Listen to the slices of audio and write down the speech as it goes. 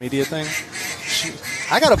media thing.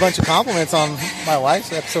 I got a bunch of compliments on my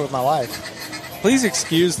wife's episode with my wife. Please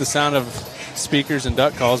excuse the sound of speakers and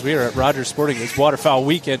duck calls. We are at Rogers Sporting Goods Waterfowl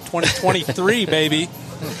Weekend 2023, baby.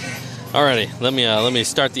 Alrighty, let me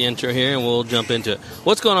start the intro here and we'll jump into it.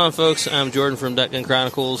 What's going on, folks? I'm Jordan from Duck Gun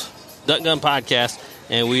Chronicles, Duck Gun Podcast,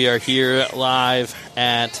 and we are here live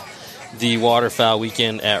at the Waterfowl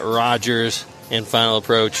Weekend at Rogers in Final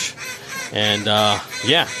Approach. And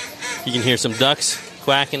yeah, you can hear some ducks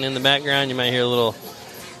quacking in the background. You might hear a little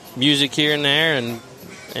music here and there,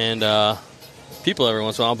 and people every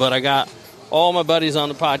once in a while. But I got all my buddies on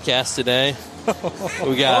the podcast today.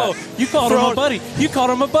 We got you called him a buddy. You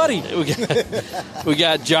called him a buddy. We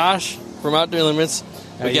got Josh from Outdoor Limits.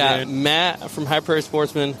 We got doing? Matt from High Prairie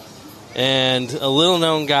Sportsman, and a little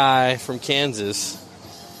known guy from Kansas.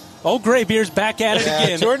 Oh, Graybeard's back at it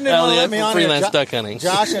again. Jordan didn't want to let Elliot me from on Freelance here. Duck Hunting.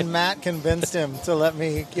 Josh and Matt convinced him to let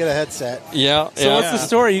me get a headset. Yeah. So what's the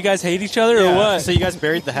story? You guys hate each other or what? So you guys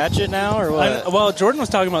buried the hatchet now, or what? Well, Jordan was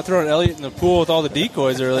talking about throwing Elliot in the pool with all the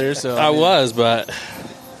decoys earlier. So I was, but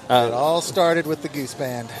It all started with the goose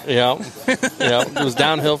band. yeah, it was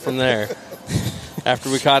downhill from there.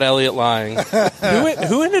 After we caught Elliot lying,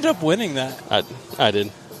 Who ended up winning that? I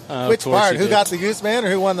did. Which Of course part? you Who did. got the goose band or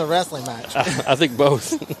who won the wrestling match? I think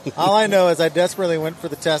both. All I know is I desperately went for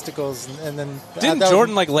the testicles, and then Didn't that was-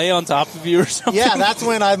 Jordan lay on top of you or something? Yeah, that's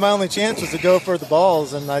when my only chance was to go for the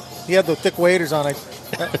balls, and he had the thick waders on. I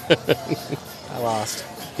lost.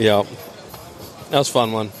 Yeah, that was a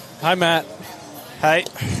fun one. Hi, Matt. Hi.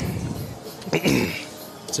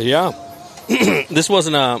 So yeah, this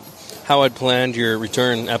wasn't how I'd planned your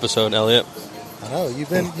return episode, Elliot. I know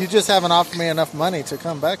you just haven't offered me enough money to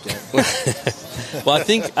come back yet. Well, I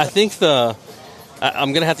think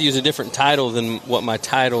I'm gonna have to use a different title than what my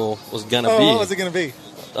title was gonna be. What was it going to be?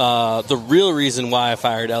 The real reason why I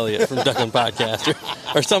fired Elliot from Duck Gun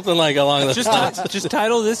Podcast, or something like along those lines. Just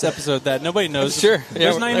title this episode that. Nobody knows. Sure.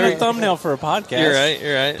 There's Yeah, not even a thumbnail for a podcast.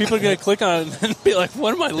 You're right. People are going to click on it and be like,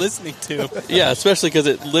 what am I listening to? Yeah, especially because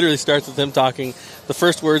it literally starts with him talking. The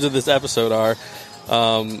first words of this episode are,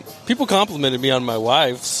 people complimented me on my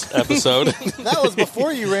wife's episode. That was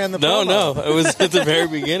before you ran the No, promo. it was at the very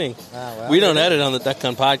beginning. Well, We don't edit on the Duck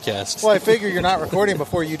Gun Podcast. Well, I figure you're not recording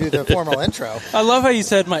before you do the formal intro. I love how you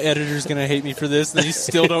said my editor's going to hate me for this, and you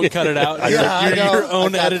still don't cut it out. You're, I you're know. your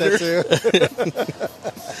own I got editor. that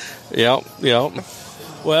too. Yep.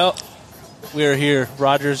 Well, we are here,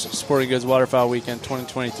 Rogers Sporting Goods Waterfowl Weekend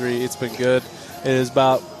 2023. It's been good. It is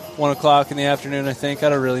about 1 o'clock in the afternoon, I think. I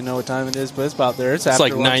don't really know what time it is, but it's about there. It's It's after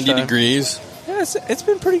like 90 lunchtime. degrees. Yeah, it's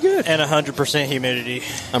been pretty good. And 100% humidity.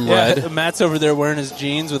 I'm Yeah, red. Matt's over there wearing his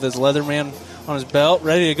jeans with his Leatherman on his belt,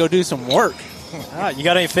 ready to go do some work. All right, you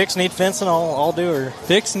got any fix, need fencing? I'll do her.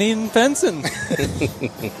 Fix needing fencing.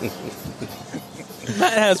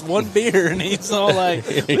 Matt has one beer and he's all like,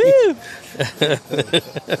 woo!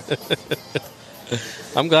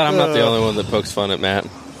 I'm glad I'm not the only one that pokes fun at Matt.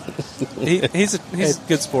 He's a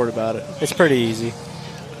good sport about it. It's pretty easy.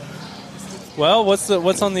 Well, what's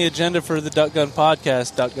on the agenda for the Duck Gun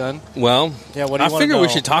podcast, Duck Gun? Well, Yeah, what do you I wanna figure we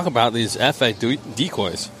know? should talk about these FA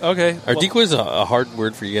decoys. Okay. Are well, decoys a hard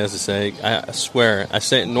word for you guys to say? I swear, I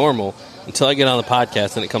say it normal until I get on the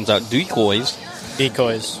podcast and it comes out decoys.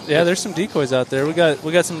 Decoys. Yeah, there's some decoys out there. We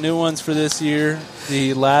got some new ones for this year.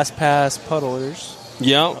 The Last Pass puddlers.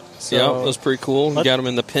 Yeah, So- yeah, that was pretty cool. You got them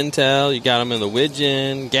in the pintail, you got them in the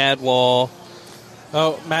widgeon, gadwall.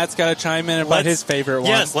 Oh, Matt's got to chime in about his favorite one.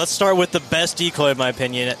 Yes, let's start with the best decoy, in my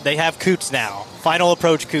opinion. They have coots now. Final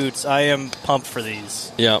Approach coots. I am pumped for these.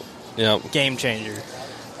 Yep. Game changer.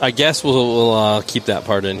 I guess we'll keep that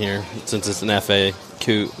part in here since it's an FA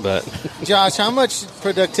coot, but Josh, how much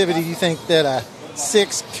productivity do you think that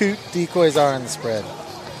 6 coot decoys are in the spread?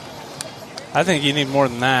 I think you need more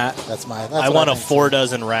than that. That's I want a 4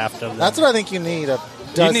 dozen raft of them. That's what I think you need. A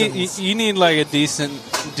dozen. You need like a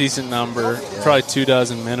decent number, probably 2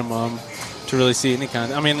 dozen minimum, to really see any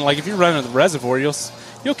kind. I mean, like if you're running the reservoir,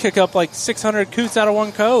 you'll kick up like 600 coots out of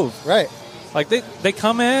one cove. Right. Like they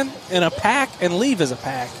come in a pack and leave as a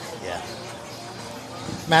pack. Yeah.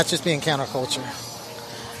 Matt's just being counterculture.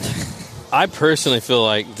 I personally feel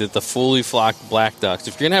like that the fully flocked black ducks,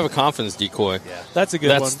 if you're going to have a confidence decoy, That's a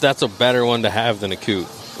good one. that's a better one to have than a coot.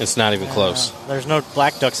 It's not even close. There's no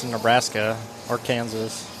black ducks in Nebraska or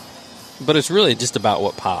Kansas. But it's really just about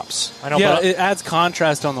what pops. I know, Yeah, but it adds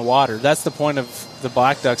contrast on the water. That's the point of the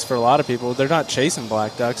black ducks for a lot of people. They're not chasing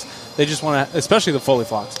black ducks. They just want to, especially the fully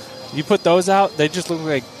flocks. You put those out, they just look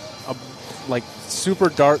like super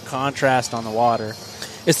dark contrast on the water.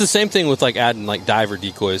 It's the same thing with like adding like diver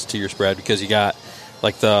decoys to your spread because you got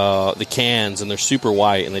like the cans and they're super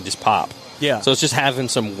white and they just pop. Yeah. So it's just having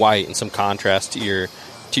some white and some contrast to your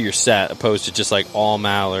set, opposed to just like all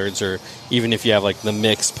mallards, or even if you have like the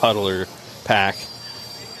mixed puddler pack.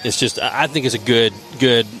 It's just, I think it's a good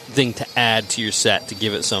thing to add to your set to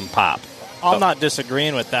give it some pop. I'm not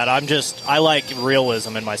disagreeing with that. I like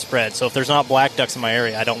realism in my spread. So if there's not black ducks in my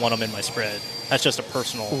area, I don't want them in my spread. That's just a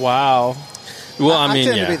personal. Wow. Well, I mean,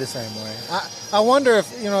 tend yeah. to be the same way. I wonder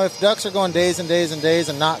if ducks are going days and days and days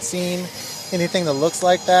and not seeing anything that looks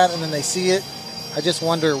like that, and then they see it. I just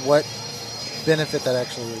wonder what benefit that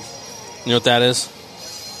actually is. You know what that is?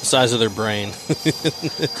 The size of their brain.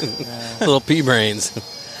 Little pea brains.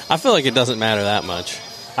 I feel like it doesn't matter that much.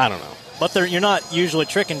 I don't know. But you're not usually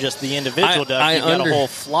tricking just the individual duck. You've got a whole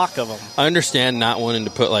flock of them. I understand not wanting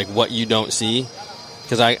to put like what you don't see,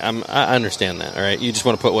 because I understand that. All right, you just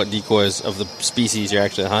want to put what decoys of the species you're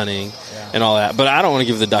actually hunting and all that. But I don't want to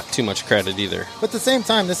give the duck too much credit either. But at the same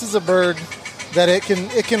time, this is a bird that it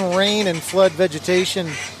can rain and flood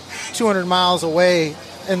vegetation 200 miles away,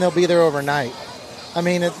 and they'll be there overnight. I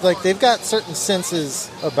mean, it's like they've got certain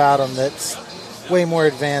senses about them that's way more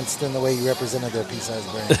advanced than the way you represented their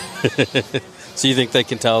pea-sized brain. So you think they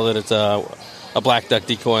can tell that it's a black duck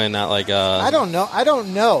decoy and not like a... I don't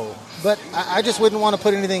know, but I just wouldn't want to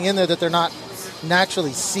put anything in there that they're not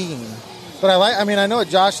naturally seeing. But I know what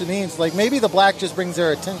Josh means. Like, maybe the black just brings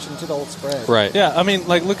their attention to the whole spread. Right. Yeah, I mean,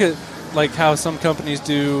 like, look at like how some companies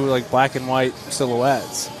do like black and white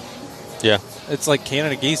silhouettes. Yeah. It's like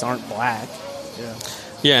Canada geese aren't black.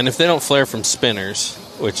 Yeah, and if they don't flare from spinners,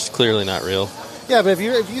 which is clearly not real... Yeah, but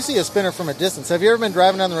if you see a spinner from a distance, have you ever been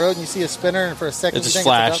driving down the road and you see a spinner and for a second It just you think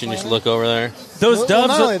flash it's a and you duck just look over there. Those Well, doves,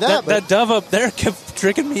 not only that, that dove up there kept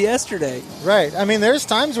tricking me yesterday. Right. I mean, there's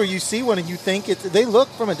times where you see one and you think they look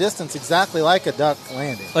from a distance exactly like a duck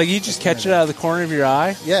landing. Like you just catch it out of the corner of your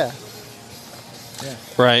eye. Yeah.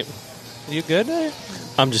 Right. You good there?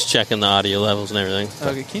 I'm just checking the audio levels and everything.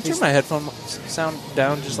 Okay, can you turn my headphone sound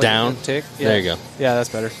down just like Down? a tick? Yeah. There you go. Yeah, that's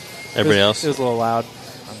better. Everybody else? It was a little loud.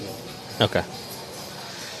 Okay.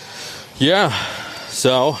 Yeah.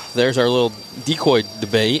 So there's our little decoy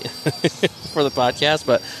debate for the podcast.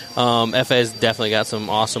 But FA's definitely got some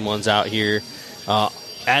awesome ones out here.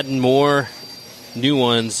 Adding more new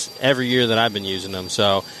ones every year that I've been using them.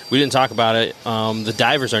 So we didn't talk about it. The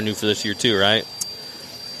divers are new for this year too, right?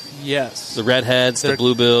 Yes. The redheads, the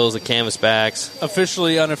bluebills, the canvasbacks.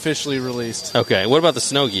 Officially, unofficially released. Okay. What about the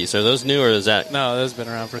snow geese? Are those new or is that... No, that's been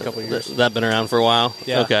around for a couple of years. That been around for a while?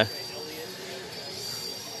 Yeah. Okay.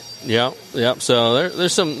 Yep. So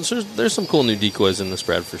there's some cool new decoys in the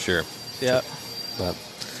spread for sure. Yeah. But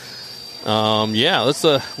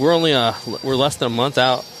we're less than a month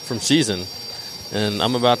out from season, and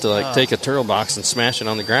I'm about to take a turtle box and smash it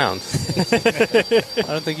on the ground.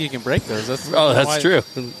 I don't think you can break those. That's true.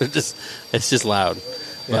 It's just loud.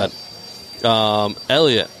 Yeah. But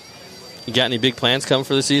Elliot, you got any big plans coming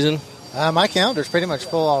for the season? My calendar's pretty much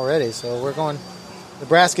full already, so we're going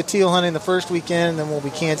Nebraska teal hunting the first weekend, then we'll be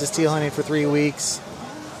Kansas teal hunting for 3 weeks.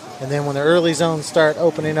 And then when the early zones start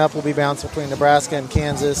opening up, we'll be bouncing between Nebraska and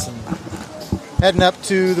Kansas and heading up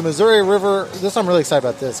to the Missouri River. I'm really excited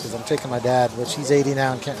about this because I'm taking my dad, which he's 80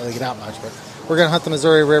 now and can't really get out much. But we're going to hunt the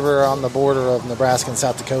Missouri River on the border of Nebraska and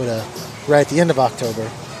South Dakota right at the end of October.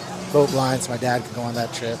 Boat blind, so my dad can go on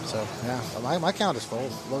that trip. So, yeah, my calendar's full,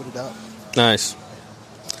 loaded up. Nice.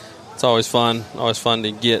 It's always fun. Always fun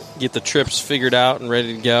to get the trips figured out and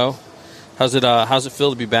ready to go. How's it feel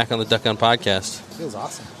to be back on the Duck Gun podcast? Feels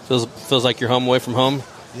awesome. Feels like you're home away from home.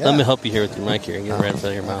 Yeah. Let me help you here with your mic here and get it right in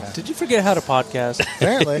front of your mouth. Did you forget how to podcast?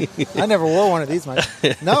 Apparently. I never wore one of these much.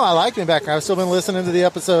 No, I like being back. I've still been listening to the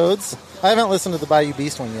episodes. I haven't listened to the Bayou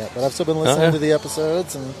Beast one yet, but I've still been listening to the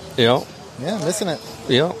episodes and missing it.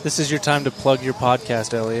 Yeah. This is your time to plug your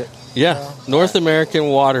podcast, Elliot. Yeah. North American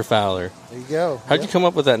Waterfowler. There you go. How'd you come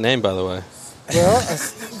up with that name, by the way? Well,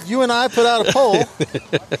 you and I put out a poll.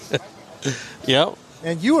 Yep.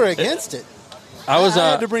 And you were against it. I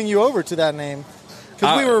had to bring you over to that name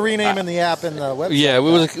because we were renaming the app and the website. Yeah,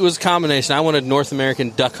 it was a combination. I wanted North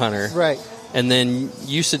American Duck Hunter. Right. And then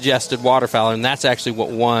you suggested Waterfowler, and that's actually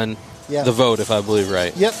what won the vote, if I believe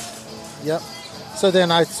right. Yep. So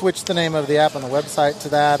then I switched the name of the app and the website to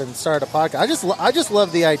that and started a podcast. I just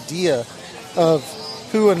love the idea of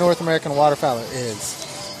who a North American waterfowler is.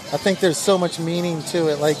 I think there's so much meaning to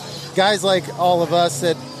it. Like guys like all of us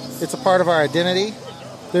that it's a part of our identity.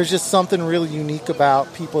 There's just something really unique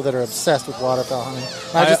about people that are obsessed with waterfowl hunting.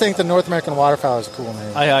 I just think the North American waterfowler is a cool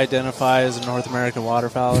name. I identify as a North American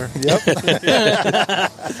waterfowler.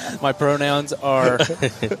 Yep. My pronouns are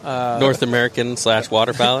North American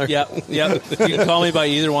 /waterfowler. Yep. You can call me by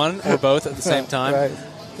either one or both at the same time. Right.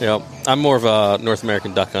 Yep. I'm more of a North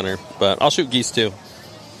American duck hunter, but I'll shoot geese too.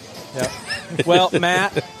 Yeah. Well,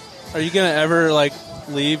 Matt, are you going to ever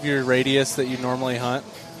leave your radius that you normally hunt?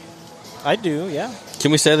 I do, yeah.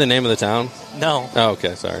 Can we say the name of the town? No. Oh,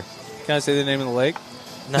 okay. Sorry. Can I say the name of the lake?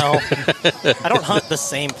 No. I don't hunt the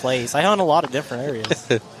same place. I hunt a lot of different areas.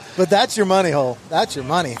 But that's your money hole. That's your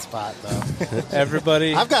money spot, though.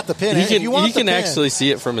 Everybody. I've got the pin. He If can, you want he can the pin, actually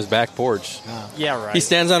see it from his back porch. Yeah, right. He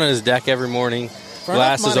stands on his deck every morning, for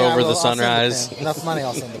enough glasses money, over the I'll send sunrise. pin. Enough money,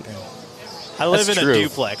 I'll send the pin. I live That's in true. a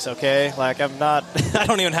duplex, okay? I'm not, I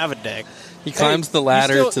don't even have a deck. He climbs the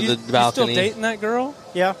ladder to the balcony. You still dating that girl?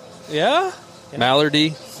 Yeah. Yeah?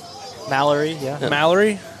 Mallardy. Mallory, yeah.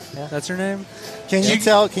 Mallory? Yeah. That's her name? Can you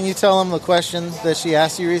tell him the question that she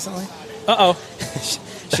asked you recently? Uh-oh.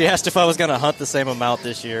 She asked if I was going to hunt the same amount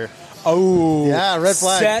this year. Oh. Yeah, red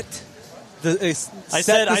flag. Set the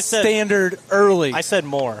said- standard early. I said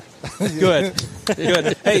more. Good.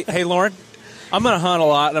 Good. Hey, Lauren, I'm going to hunt a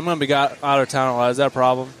lot, and I'm going to be out of town a lot. Is that a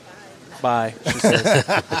problem? Bye, she says.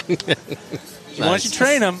 Once you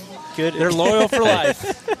train them, Good. they're loyal for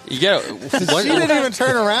life. You get She didn't even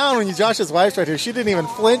turn around when Josh's wife's right here. She didn't even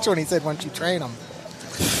flinch when he said, once you train them.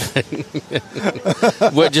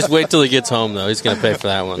 just wait till he gets home, though. He's going to pay for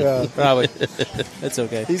that one. Yeah. Probably. It's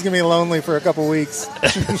okay. He's going to be lonely for a couple weeks.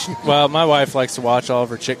 Well, my wife likes to watch all of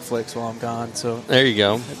her chick flicks while I'm gone, so There you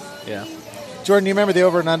go. yeah. Jordan, you remember the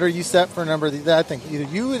over and under you set for a number that I think either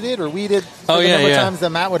you did or we did for Oh, the yeah, number yeah. of times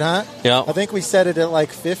that Matt would hunt? Yeah. I think we set it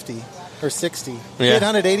at 50 or 60. He Yeah. had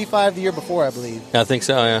hunted 85 the year before, I believe. I think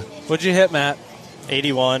so, yeah. What'd you hit, Matt?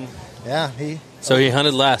 81. Yeah, So he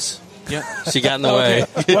hunted less. Yeah. She got in the way.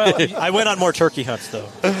 Well, I went on more turkey hunts, though.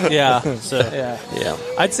 yeah. So Yeah. Yeah.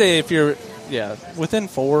 I'd say if you're, within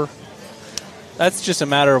 4, that's just a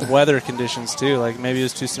matter of weather conditions, too. Maybe it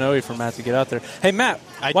was too snowy for Matt to get out there. Hey, Matt,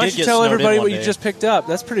 I why did don't you get tell snowed in everybody one what you day. just picked up?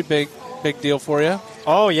 That's pretty big deal for you.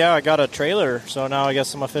 Oh, yeah, I got a trailer, so now I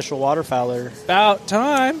guess I'm official waterfowler. About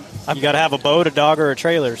time. You got to have a boat, a dog, or a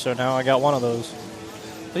trailer, so now I got one of those.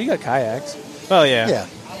 Well, you got kayaks. Well, yeah. Yeah.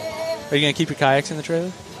 Are you going to keep your kayaks in the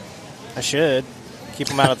trailer? I should. Keep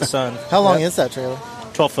them out of the sun. How long is that trailer?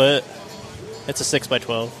 12 foot. It's a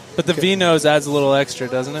 6x12. But the V-nose adds a little extra,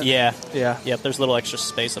 doesn't it? Yeah. Yeah. Yep, there's a little extra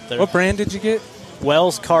space up there. What brand did you get?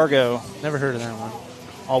 Wells Cargo. Never heard of that one.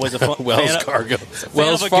 Always a fun Wells fan of- Fargo. fan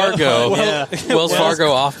Wells of a good Fargo. hunt. Yeah. Wells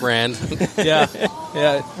Fargo off-brand. Yeah.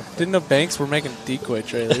 Yeah. Didn't know banks were making decoy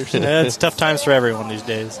trailers. Yeah, it's tough times for everyone these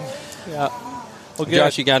days. Yeah. Well, good.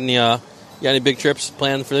 Josh, you got any big trips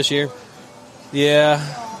planned for this year?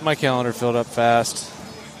 Yeah. My calendar filled up fast.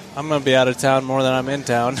 I'm going to be out of town more than I'm in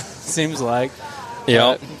town, seems like.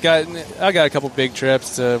 Yeah. I got a couple big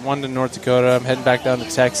trips. One to North Dakota. I'm heading back down to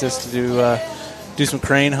Texas to do some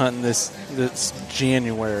crane hunting this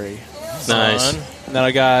January. Nice. And then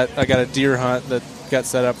I got a deer hunt that got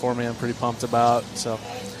set up for me. I'm pretty pumped about. So,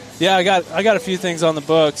 yeah, I got a few things on the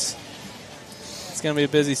books. It's going to be a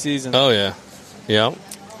busy season. Oh, yeah. Yeah.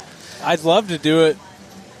 I'd love to do it.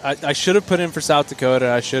 I should have put in for South Dakota.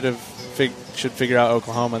 I should figure out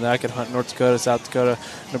Oklahoma. And then I could hunt North Dakota, South Dakota,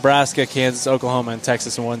 Nebraska, Kansas, Oklahoma, and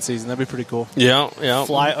Texas in one season. That'd be pretty cool. Yeah,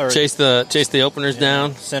 yeah. Chase the openers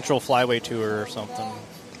down. Central Flyway Tour or something.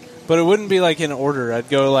 But it wouldn't be in order. I'd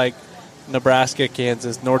go Nebraska,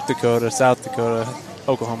 Kansas, North Dakota, South Dakota,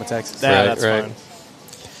 Oklahoma, Texas. That's right. fine.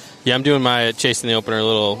 Yeah, I'm doing my chasing the opener a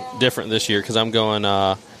little different this year because I'm going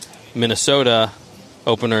Minnesota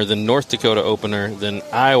opener, then North Dakota opener, then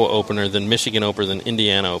Iowa opener, then Michigan opener, then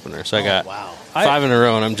Indiana opener. So I got 5 in a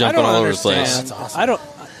row, and I'm jumping all over the place. That's awesome. I don't,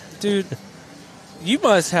 dude. You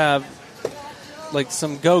must have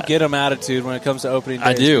some go get 'em attitude when it comes to opening days.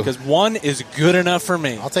 I do, because 1 is good enough for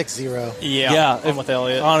me. I'll take 0. Yeah, I'm with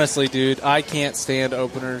Elliot. Honestly, dude, I can't stand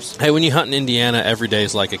openers. Hey, when you hunt in Indiana, every day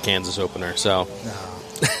is like a Kansas opener. So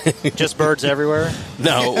Just birds everywhere.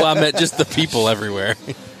 no, well, I meant just the people everywhere.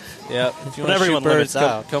 Yeah, if you But want to everyone shoot birds, limits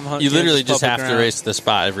out. come hunt. You literally Kansas just have public to ground. race the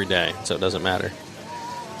spot every day, so it doesn't matter.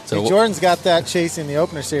 So Jordan's got that chasing the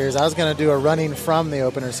opener series. I was going to do a running from the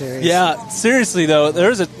opener series. Yeah, seriously though, there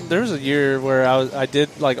was a year where I did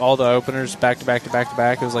all the openers back to back to back to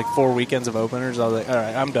back. It was 4 weekends of openers. I was like, all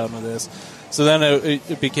right, I'm done with this. So then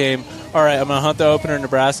it became, all right, I'm going to hunt the opener in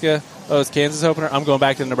Nebraska. Oh, it's Kansas opener. I'm going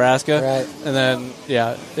back to Nebraska. Right. And then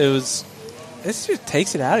it just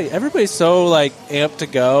takes it out of you. Everybody's so amped to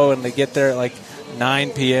go, and they get there at 9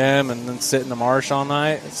 p.m. and then sit in the marsh all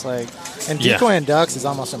night. It's And decoying ducks is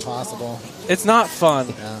almost impossible. it's not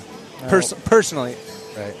fun. Yeah. Personally,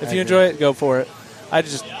 Right. if you enjoy it, go for it. I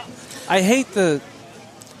hate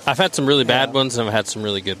I've had some really bad ones, and I've had some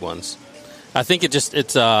really good ones. I think it's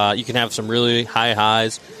you can have some really high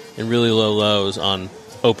highs and really low lows on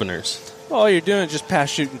openers. All you're doing is just pass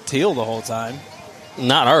shooting teal the whole time.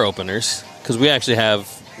 Not our openers, because we actually have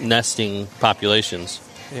nesting populations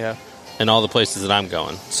Yeah. in all the places that I'm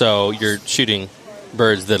going. So you're shooting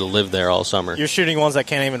birds that'll live there all summer. You're shooting ones that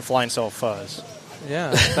can't even fly and sell fuzz.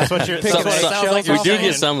 Yeah. That's what you're. That's what it sounds like. We you're do saying.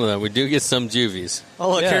 get some of them. We do get some juvies.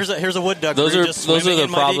 Oh look, Yeah. here's a wood duck. Those brood are- just those are swimming the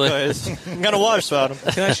in my problem- decoys. I'm gonna water spout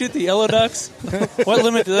them. Can I shoot the yellow ducks? What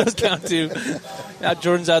limit do those count to? Now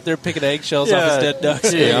Jordan's out there picking eggshells off his dead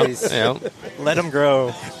ducks. Yeah, Jeez. yeah. Let them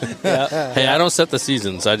grow. Yeah. Hey, I don't set the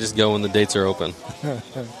seasons. I just go when the dates are open.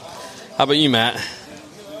 How about you, Matt?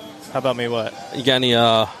 How about me? What? You got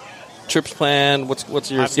any trips planned?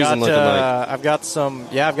 What's your season looking like? I've got some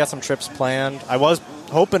trips planned. I was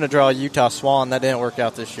hoping to draw a Utah swan. That didn't work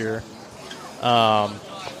out this year.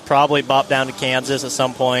 Probably bop down to Kansas at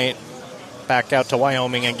some point. Back out to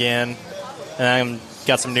Wyoming again. And I've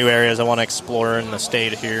got some new areas I want to explore in the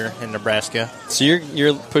state here in Nebraska. So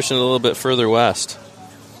you're pushing a little bit further west.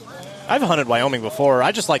 I've hunted Wyoming before.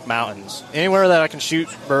 I just like mountains. Anywhere that I can shoot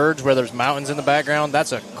birds where there's mountains in the background,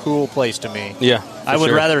 that's a cool place to me. Yeah, I would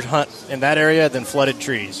sure. rather hunt in that area than flooded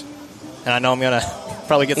trees. And I know I'm going to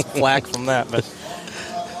probably get some flack from that, but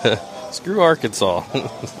Screw Arkansas.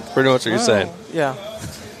 Pretty much what you're saying. yeah.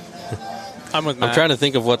 I'm with Matt. I'm trying to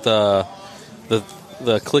think of what the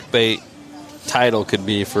clickbait title could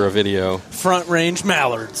be for a video. Front range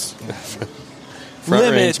mallards.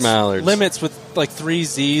 Front range mallards. Limits with like 3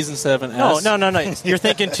 Z's instead of an S. No. You're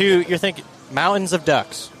thinking mountains of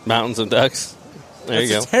ducks. Mountains of ducks. There That's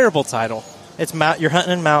you go. a terrible title. It's you're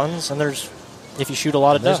hunting in mountains, and if you shoot a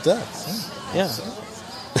lot of There's ducks. ducks.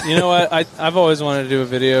 Yeah. You know what? I've always wanted to do a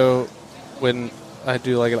video when I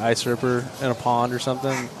do like an ice ripper in a pond or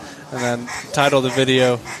something, and then title the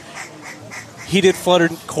video "Heated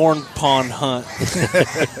Flooded Corn Pond Hunt."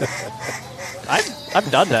 I've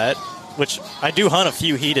done that, which I do hunt a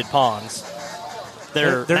few heated ponds.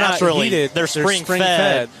 They're They're not naturally heated. They're They're spring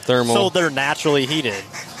spring-fed. fed, Thermal. so they're naturally heated.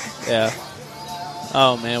 Yeah.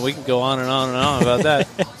 Oh man, we can go on and on and on about that.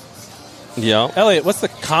 Yeah. Elliot, what's the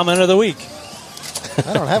comment of the week?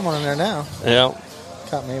 I don't have one in there now. Yeah.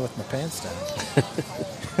 Caught me with my pants down.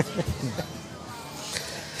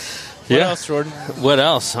 What Yeah. else, Jordan? What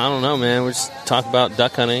else? I don't know, man. We just talk about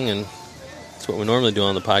duck hunting, and that's what we normally do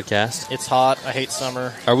on the podcast. It's hot. I hate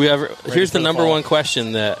summer. Are we ever? Here's for the the number fall. one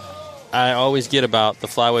question that I always get about the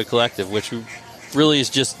Flyway Collective, which really is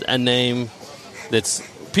just a name that's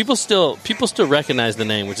people still recognize the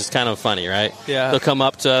name, which is kind of funny, right? Yeah. They'll come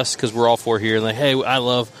up to us because we're all four here and like, hey, I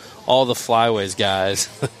love all the Flyways guys.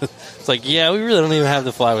 It's like, yeah, we really don't even have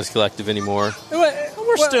the Flyways Collective anymore.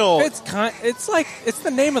 We're still- It's like it's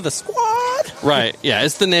the name of the squad. Right? Yeah,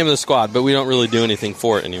 it's the name of the squad, but we don't really do anything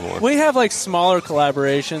for it anymore. We have like smaller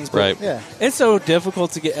collaborations, but Right. Yeah. it's so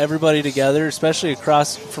difficult to get everybody together, especially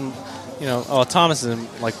across from, Thomas is in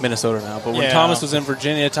like Minnesota now, but when Yeah. Thomas was in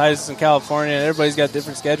Virginia, Titus is in California, and everybody's got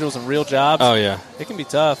different schedules and real jobs. Oh yeah. It can be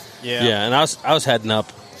tough. Yeah, and I was heading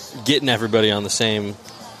up, getting everybody on the same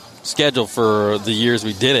schedule for the years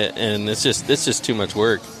we did it, and it's just too much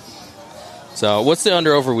work. So, what's the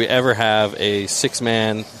under-over we ever have a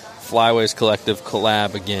 6-man Flyways Collective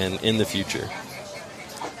collab again in the future?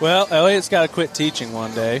 Well, Elliot's got to quit teaching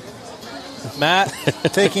one day. Matt,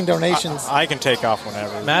 Taking donations. I can take off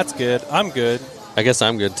whenever. Matt's good. I'm good. I guess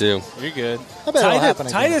I'm good too. You're good. I bet it'll happen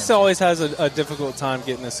again. Titus always has a difficult time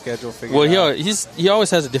getting his schedule figured Well, out. he always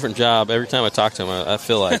has a different job every time I talk to him. I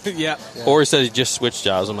feel like, yeah. or he says he just switched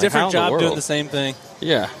jobs. I'm like, Different how in job the doing world? the same thing.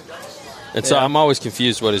 Yeah, and so Yeah. I'm always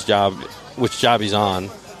confused which job he's on.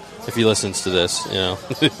 If he listens to this, Yeah.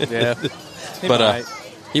 He But, might.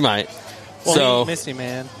 he might. Well, so Misty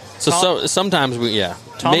man. sometimes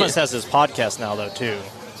Thomas has his podcast now, though, too.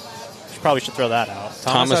 Probably should throw that out.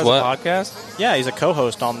 Thomas has what? a podcast? Yeah, he's a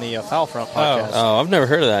co-host on the Foul Front podcast. Oh, I've never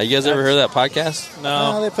heard of that. You guys ever heard of that podcast?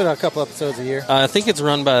 No. They put out a couple episodes a year. I think it's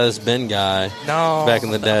run by this Ben guy. No. Back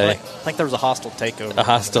in the day. I think there was a hostile takeover. A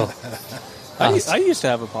hostile. I used to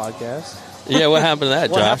have a podcast. Yeah, what happened to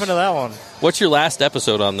that, What Josh? happened to that one? What's your last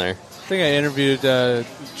episode on there? I think I interviewed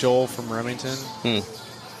Joel from Remington.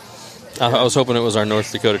 I was hoping it was our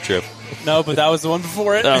North Dakota trip. No, but that was the one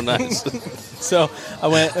before it. Oh, nice. So I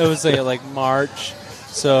went. It was like March.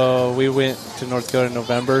 So we went to North Dakota in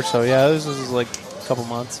November. So yeah, this was like a couple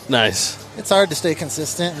months. Nice. It's hard to stay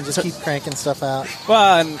consistent and just keep cranking stuff out.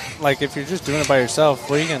 Well, and like if you're just doing it by yourself,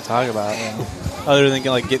 what are you going to talk about? Other than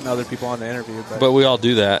like getting other people on the interview. But we all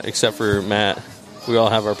do that, except for Matt. We all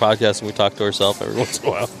have our podcast and we talk to ourselves every once in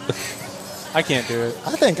a while. I can't do it.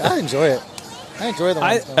 I think I enjoy it. I enjoy the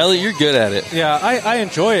ones. Ellie, you're good at it. Yeah, I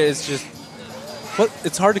enjoy it. It's just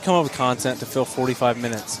it's hard to come up with content to fill 45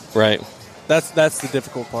 minutes. Right. That's the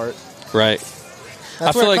difficult part. Right.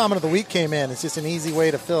 That's where comment of the week came in. It's just an easy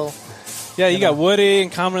way to fill. Yeah, you got Woody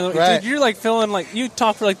and comment of the week. Right. Dude, you're like filling like you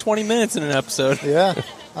talk for like 20 minutes in an episode. Yeah,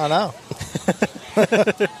 I know.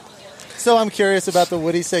 So I'm curious about the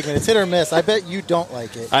Woody segment. It's hit or miss. I bet you don't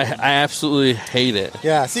like it. I absolutely hate it.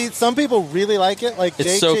 Yeah. See, some people really like it. Like It's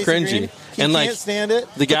Jake so Jason cringy. Green, he And, can't like, stand it.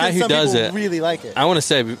 the guy but then who some does people it- really like it. I want to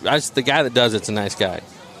say, the guy that does it's a nice guy.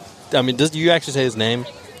 I mean, do you actually say his name?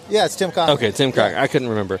 Yeah, it's Tim Cochran. Okay, Tim Cochran. I couldn't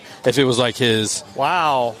remember if it was like his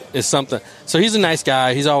Wow. is something. So he's a nice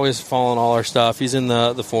guy. He's always following all our stuff. He's in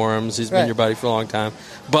the forums. He's been Right. your buddy for a long time.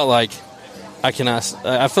 But like, I cannot.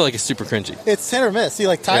 I feel like it's super cringy. It's hit or miss. See,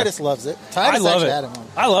 like Titus loves it. Titus I love actually it. had him on.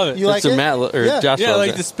 I love it. You like So it? Matt or Yeah. Josh Yeah, loves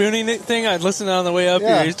like it. the spooning thing. I listened on the way up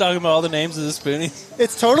Yeah. here. He's talking about all the names of the spoonies.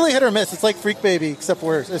 It's totally hit or miss. It's like Freak Baby, except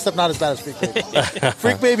worse. Except not as bad as Freak Baby.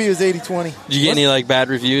 Freak Baby was 80-20. Did you get any like bad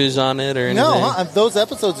reviews on it or anything? No, those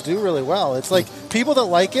episodes do really well. It's like people that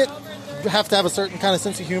like it have to have a certain kind of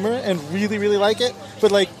sense of humor and really, really like it.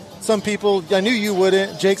 But like some people, I knew you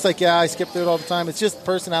wouldn't. Jake's like, yeah, I skip through it all the time. It's just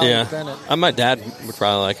personality dependent. My dad would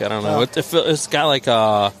probably like it. I don't know. Oh. It's got like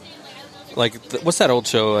what's that old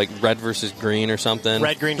show, like Red versus Green or something?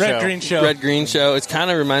 Red Green Show. Red Green Show. It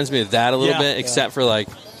kind of reminds me of that a little Yeah. bit, except for like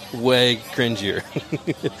way cringier.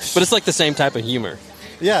 But it's like the same type of humor.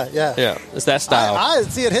 Yeah, yeah. Yeah, it's that style. I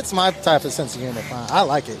see. It hits my type of sense of humor. I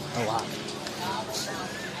like it a lot.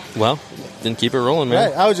 Well, then keep it rolling, man.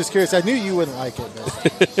 Right. I was just curious. I knew you wouldn't like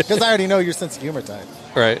it because I already know your sense of humor type.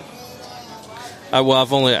 Right.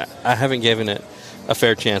 I haven't given it a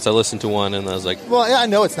fair chance. I listened to one and I was like, Well, yeah, I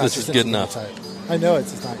know it's not. This your is sense good of humor enough. Type. I know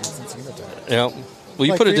it's not your sense of humor type. yeah. Well,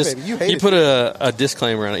 you Like put Freak Baby. You hated put a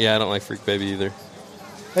disclaimer on it. Yeah, I don't like Freak Baby either.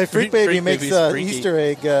 Hey, Freak Baby Freak makes Baby's an freaky. Easter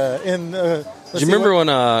egg in. Do you remember when?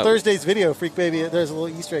 Do Thursday's video, Freak Baby? There's a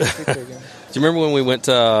little Easter egg. Freak Baby. you remember when we went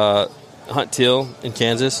to hunt teal in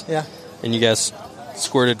Kansas? Yeah. And you guys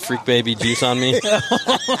squirted Freak Baby juice on me,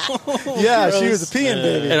 Yeah, she was a peeing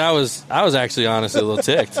baby. and I was actually honestly a little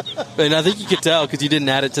ticked. And I think you could tell because you didn't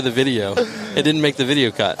add it to the video. It didn't make the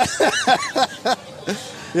video cut.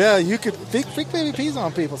 Yeah, you could. Freak Baby pees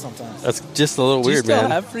on people sometimes. That's just a little Do you weird, still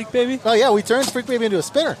man. have Freak Baby? Oh yeah, we turned Freak Baby into a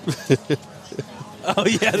spinner. Oh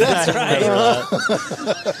yeah, that's right.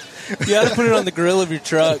 You got to put it on the grill of your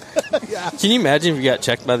truck. Can you imagine if you got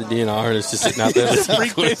checked by the DNR and it's just sitting out there?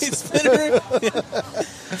 Freak Baby spinner.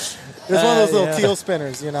 It's one of those little yeah. teal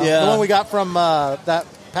spinners, you know. Yeah. The one we got from that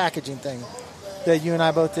packaging thing that you and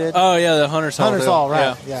I both did. Oh yeah, the Hunter's Hall. Hunter's deal. Hall,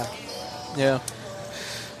 right? Yeah. Yeah.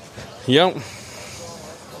 Yep.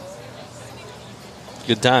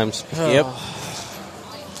 Good times. Yep.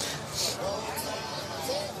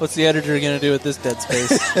 What's the editor going to do with this dead space?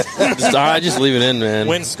 just leave it in, man.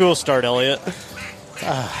 When's school start, Elliot?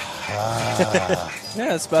 Yeah,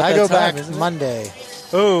 it's about I that go time, back isn't it? Monday.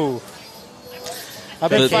 Oh, I've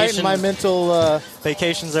been Vacation. fighting my mental.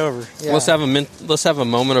 vacation's over. Yeah. Let's have a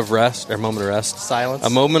moment of rest. Silence. A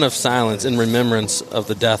moment of silence in remembrance of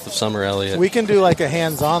the death of Summer Elliott. We can do like a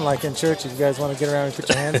hands-on, like in church. If you guys want to get around and put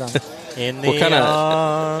your hands on. In the What kind of-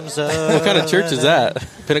 arms of What kind of church is that?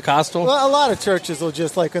 Pentecostal? Well, a lot of churches will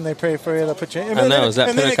just like when they pray for you, they'll put you. I know. Is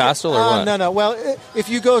that Pentecostal or what? No. Well, if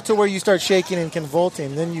you go to where you start shaking and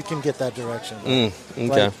convulsing, then you can get that direction. Okay.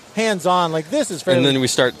 Like, hands-on, like this is fairly. And then we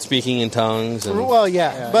start speaking in tongues. And, Well,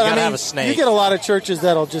 yeah, but You I gotta mean, have a snake. you get a lot of churches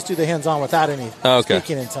that'll just do the hands-on without any Oh, okay.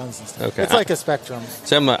 speaking in tongues and stuff. Okay. It's like a spectrum,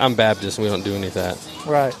 see, I'm Baptist, and we don't do any of that.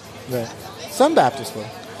 right? Some Baptists will,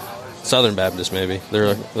 Southern Baptist, maybe. They're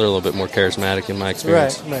a little bit more charismatic in my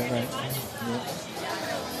experience. right.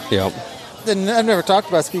 Yep. Then I've never talked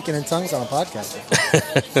about speaking in tongues on a podcast.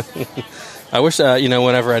 I wish,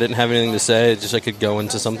 whenever I didn't have anything to say, I could go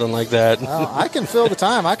into something like that. Well, I can fill the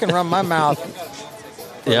time. I can run my mouth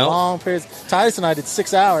for Yep. long periods. Titus and I did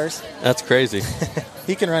 6 hours. That's crazy.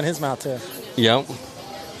 He can run his mouth too.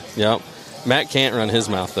 Yep. Matt can't run his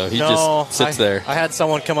mouth, though. He No, just sits there. I had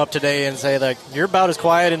someone come up today and say like, "You're about as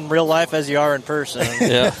quiet in real life as you are in person."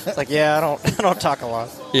 Yeah. It's like, yeah, I don't talk a lot.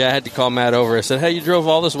 Yeah, I had to call Matt over. I said, hey, you drove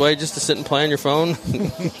all this way just to sit and play on your phone?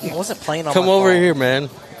 I wasn't playing on Come my over phone. here, man.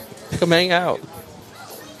 Come hang out.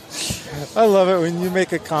 I love it when you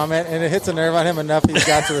make a comment and it hits a nerve on him enough he's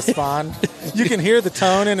got to respond. You can hear the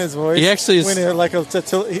tone in his voice. He actually is- when he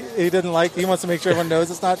didn't like. He wants to make sure everyone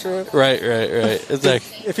knows it's not true. Right. It's like,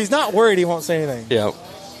 If he's not worried, he won't say anything. yeah,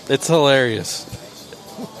 it's hilarious.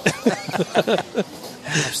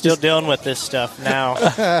 I'm still dealing with this stuff now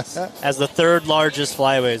as the third largest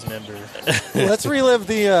Flyways member. Let's relive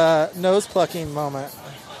the nose plucking moment.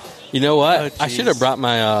 You know what? Oh, I should have brought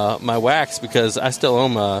my my wax because I still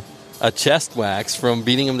own a chest wax from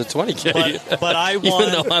beating him to 20K. But I won.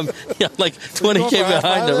 Even though I'm like 20K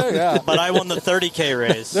behind him. Yeah. But I won the 30K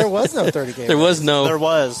race. There was no 30K. There was no. There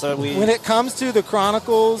was. When it comes to the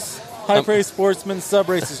Chronicles, High Praise Sportsman sub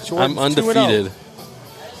races, Jordan's I'm 2-0. undefeated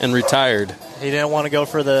and retired. He didn't want to go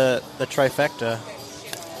for the trifecta.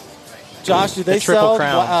 Josh, do they Triple sell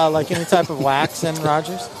Crown. like any type of wax in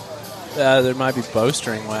Rogers? There might be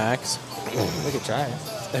bowstring wax. We could try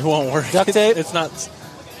it. It won't work. Duct tape? It's not.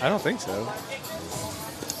 I don't think so.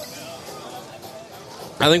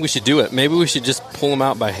 I think we should do it. Maybe we should just pull him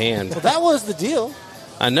out by hand. Well, that was the deal.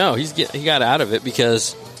 I know he got out of it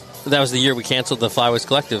because that was the year we canceled the Flyways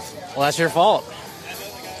Collective. Well, that's your fault.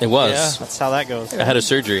 It was. Yeah, that's how that goes. I had a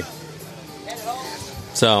surgery.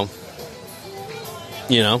 So,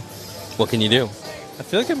 what can you do? I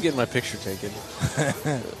feel like I'm getting my picture taken.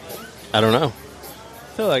 I don't know.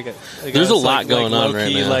 I feel like There's a lot going on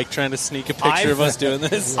right now. Like trying to sneak a picture of us doing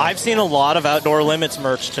this. I've seen a lot of Outdoor Limits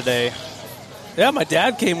merch today. Yeah, my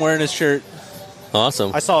dad came wearing his shirt.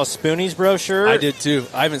 Awesome. I saw a Spoonies Bro shirt. I did too.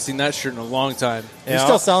 I haven't seen that shirt in a long time. You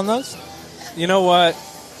still selling those? You know what?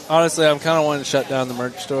 Honestly, I'm kind of wanting to shut down the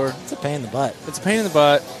merch store. It's a pain in the butt. It's a pain in the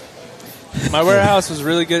butt. My warehouse was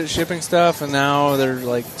really good at shipping stuff, and now they're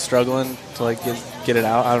like struggling to like get it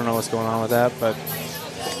out. I don't know what's going on with that, but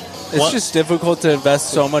it's just difficult to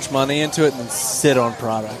invest so much money into it and then sit on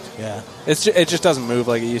product. Yeah. It just doesn't move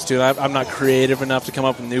like it used to. I'm not creative enough to come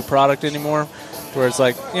up with new product anymore. Where it's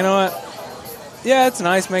like, you know what? Yeah, it's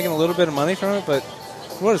nice making a little bit of money from it, but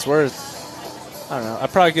what it's worth, I don't know. I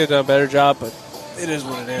probably could have done a better job, but it is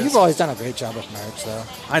what it is. You've always done a great job with merch, though.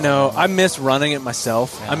 I know. I miss running it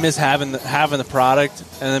myself. Yeah. I miss having the product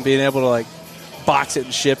and then being able to like box it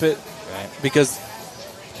and ship it, Right. because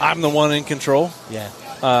I'm the one in control. Yeah.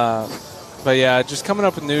 But yeah, just coming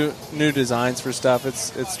up with new designs for stuff,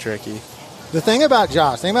 it's tricky. The thing about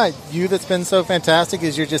Josh, the thing about you that's been so fantastic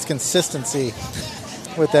is your just consistency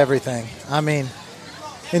with everything. I mean,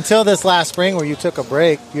 until this last spring where you took a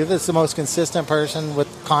break, you're the most consistent person with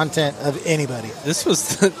content of anybody. This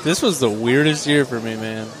was the weirdest year for me,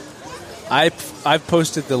 man. I've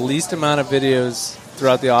posted the least amount of videos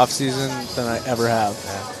throughout the off season than I ever have.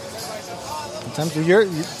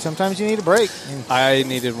 Sometimes you need a break. I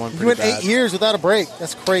needed one. You went pretty bad. 8 years without a break.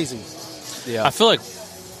 That's crazy. Yeah, I feel like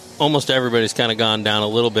almost everybody's kind of gone down a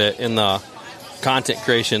little bit in the content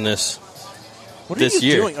creation this what this are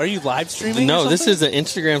you year. doing? Are you live streaming? No, or this something? is an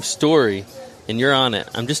Instagram story, and you're on it.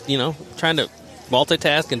 I'm just, trying to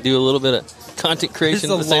multitask and do a little bit of content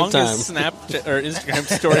creation at the same time. This is the longest Snapchat or Instagram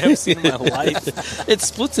story I've seen in my life. It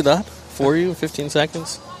splits it up for you in 15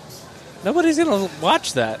 seconds. Nobody's gonna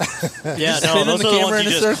watch that. Yeah, Just no, spinning those the are the camera ones in you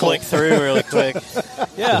a just circle. click through really quick.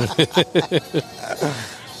 Yeah.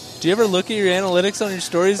 Do you ever look at your analytics on your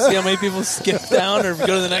stories to see how many people skip down or go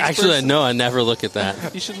to the next Actually, person? no, I never look at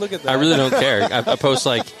that. You should look at that. I really don't care. I post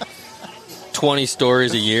like 20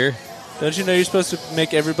 stories a year. Don't you know you're supposed to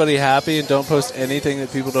make everybody happy and don't post anything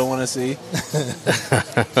that people don't want to see?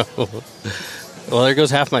 Well, there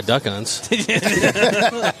goes half my duck hunts.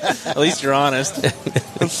 At least you're honest.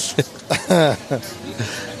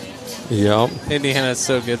 Yep. Indiana's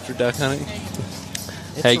so good for duck hunting.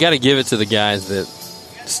 Hey, you got to give it to the guys that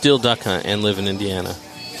still duck hunt and live in Indiana.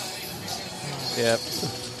 Yep.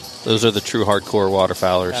 Those are the true hardcore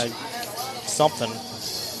waterfowlers. Something.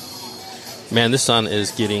 Man, this sun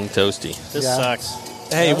is getting toasty. This Yeah. sucks.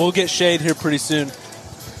 Hey, we'll get shade here pretty soon.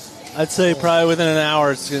 I'd say probably within an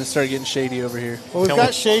hour it's going to start getting shady over here. Well, we've Can got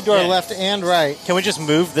we- shade to our yeah. left and right, Can we just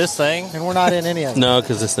move this thing? and we're not in any of it. No,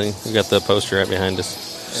 because this thing, we got the poster right behind us.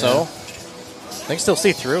 So? They can still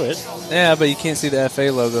see through it. Yeah, but you can't see the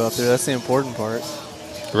FA logo up there. That's the important part.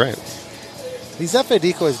 Right. These FA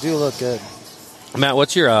decoys do look good. Matt,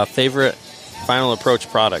 what's your favorite Final Approach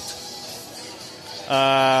product?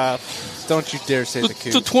 Don't you dare say the The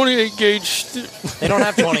coot. 28 gauge. They don't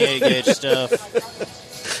have 28 gauge stuff.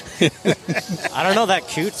 I don't know. That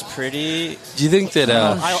coot's pretty. Do you think that...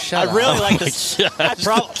 I really like this. gosh.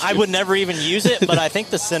 I would never even use it, but I think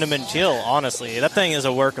the cinnamon teal, honestly, that thing is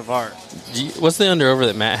a work of art. What's the under-over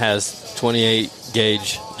that Matt has 28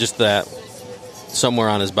 gauge, just that, somewhere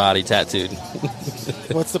on his body tattooed?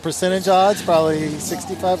 What's the percentage odds? Probably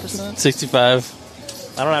 65%.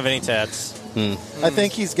 65? I don't have any tats. I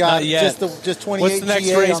think he's got Not yet. just 28 What's the next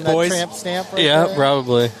GA race, on that boys? tramp stamp right Yeah, there.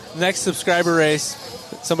 probably. Next subscriber race,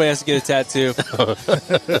 somebody has to get a tattoo.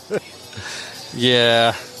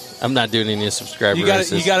 Yeah. I'm not doing any subscriber You got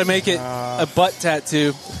races. to make it a butt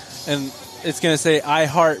tattoo, and it's going to say "I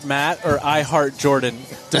heart Matt" or "I heart Jordan,"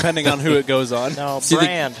 depending on who it goes on. No, See,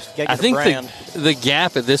 brand. Get I your think brand. the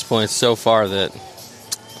gap at this point is so far that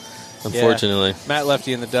unfortunately. Yeah. Matt left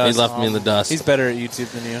you in the dust. He left me in the dust. He's better at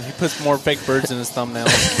YouTube than you. He puts more fake birds in his thumbnails.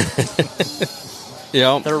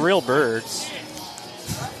 Yeah. They're real birds.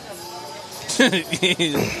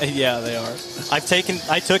 Yeah, they are. I took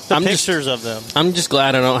the pictures of them. I'm just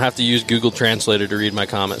glad I don't have to use Google Translator to read my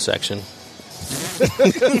comment section.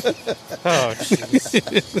 Oh, jeez.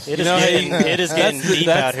 It is getting deep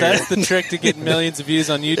out here. That's the trick to getting millions of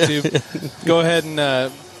views on YouTube. Go ahead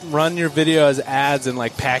and run your video as ads in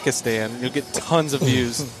like Pakistan. You'll get tons of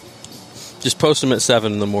views. Just post them at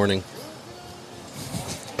 7 in the morning.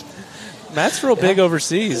 Matt's real big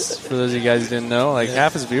overseas, for those of you guys who didn't know. Like,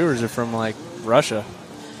 half his viewers are from, like, Russia.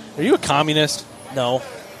 Are you a communist? No.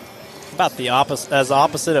 About the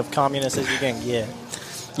opposite of communist as you can get.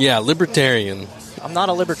 Yeah, libertarian. I'm not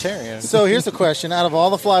a libertarian. So here's the question. Out of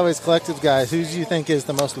all the Flyways Collective guys, who do you think is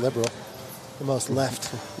the most liberal? The most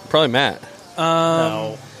left? Probably Matt.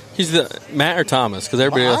 No. He's the Matt or Thomas, because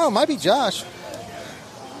everybody else. Oh, it might be Josh.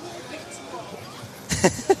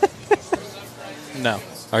 No.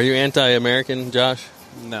 Are you anti-American, Josh?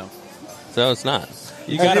 No. So it's not.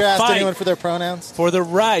 You Have got you to asked fight anyone for their pronouns? for the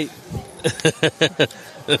right. To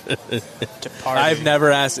party. I've never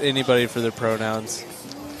asked anybody for their pronouns.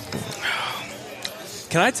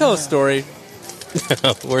 Can I tell a story?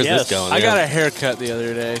 Where's Yes. this going? I got a haircut the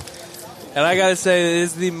other day, and I got to say, it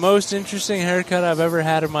is the most interesting haircut I've ever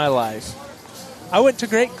had in my life. I went to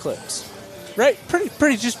Great Clips. Right?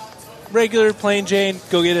 Pretty just regular, plain Jane,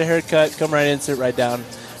 go get a haircut, come right in, sit right down,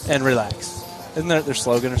 and relax. Isn't that their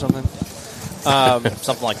slogan or something?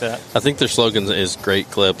 Something like that. I think their slogan is "Great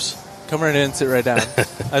Clips." Come right in, sit right down.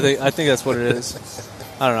 I think that's what it is.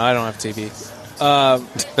 I don't know. I don't have TV.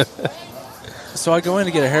 So I go in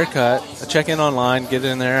to get a haircut. I check in online, get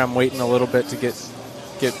in there. I'm waiting a little bit to get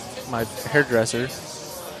my hairdresser.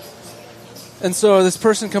 And so this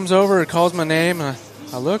person comes over and calls my name, and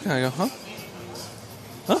I look and I go, huh?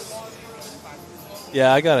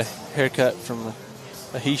 Yeah, I got a haircut from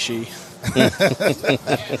a he-she.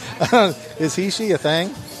 Is he, she a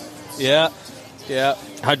thing? Yeah.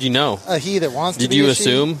 How'd you know? A he that wants to Did be you a she?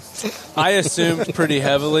 assume? I assumed pretty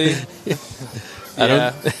heavily.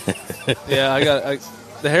 Yeah.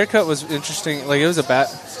 The haircut was interesting. Like, it was a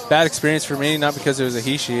bad experience for me, not because it was a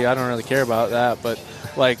he-she. I don't really care about that, but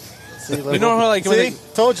like, See, you know how like when they,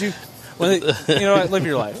 told you. you know what, live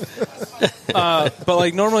your life. But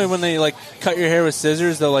like normally when they like cut your hair with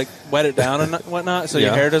scissors, they'll like wet it down and whatnot, so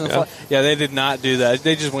your hair doesn't fly. Yeah, they did not do that.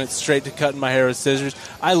 They just went straight to cutting my hair with scissors.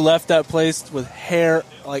 I left that place with hair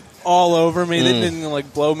like all over me. They didn't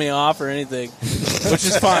like blow me off or anything, which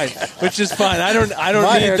is fine. I don't My need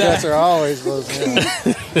that. hairdresser always blows me off.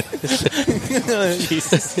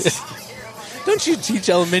 Jesus. Don't you teach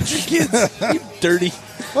elementary kids? You dirty.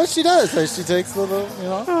 What she does, though, she takes a little,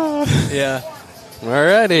 Yeah.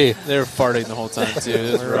 Alrighty. They were farting the whole time too.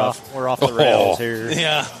 It was rough. We're off the rails here.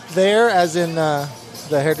 Yeah. There, as in the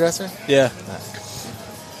hairdresser? Yeah.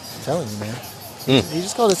 I'm telling you, man. You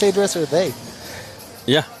just call this hairdresser they.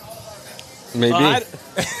 Yeah. Maybe.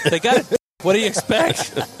 They got it. What do you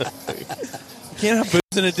expect? You can't have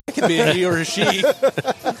boobs in a dick and be a he or a she.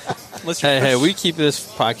 Hey, we keep this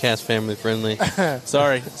podcast family friendly.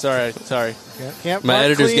 Sorry. Can't My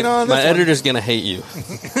park clean on this one. editor's gonna hate you.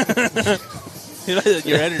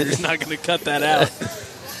 Your editor's not going to cut that out.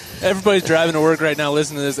 Everybody's driving to work right now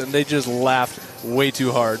listening to this, and they just laughed way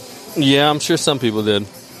too hard. Yeah, I'm sure some people did.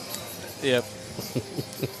 Yep.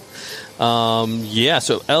 Yeah.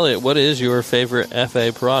 So, Elliot, what is your favorite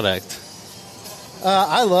FA product?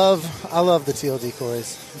 I love the teal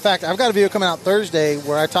decoys. In fact, I've got a video coming out Thursday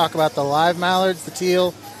where I talk about the live mallards, the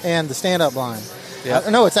teal, and the stand-up blind. Yep.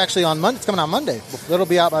 No, it's actually on Monday. It's coming out Monday. It'll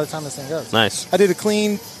be out by the time this thing goes. Nice. I did a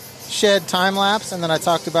clean shed time lapse, and then I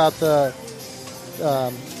talked about the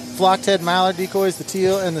flocked-head mallard decoys, the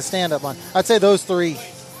teal, and the stand-up blind. I'd say those three.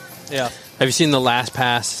 Yeah. Have you seen the last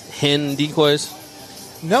pass hen decoys?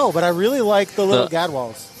 No, but I really like the little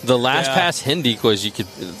gadwalls. The last Yeah. pass hen decoys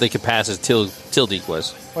they could pass as teal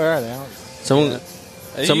decoys. Where are they?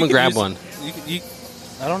 Someone grab one.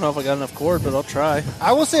 I don't know if I got enough cord, but I'll try.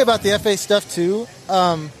 I will say about the FA stuff too.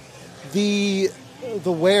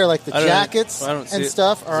 The wear, like the jackets I don't see and it.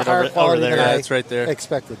 stuff, are Is it higher over quality there? than Yeah, I it's right there.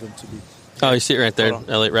 expected them to be. Oh, you see it right there, Hold on.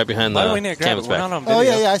 Elliot, right behind Why do the we need to grab canvas it? We're back. not on video. Oh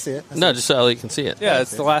yeah, I see it. No, just so Elliot can see it. Yeah,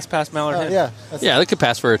 it's the last pass mallard hen. Yeah. Yeah, they could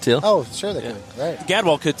pass for a teal. Oh, sure they could. Right.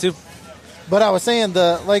 Gadwall could too. But I was saying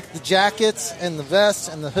the jackets and the vests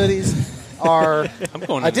and the hoodies are. I'm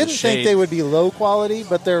going. I in the didn't think shade. they would be low quality,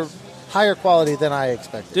 but they're higher quality than I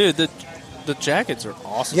expected. Dude, the jackets are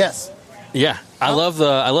awesome. Yes. Yeah, I love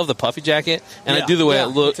the puffy jacket, and I Yeah. do the way Yeah,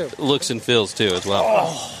 it me too. looks and feels too as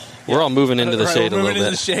well. We're all moving into the shade a We're little moving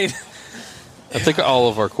bit. into the shade. I think all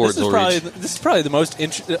of our cords will reach. This is probably the most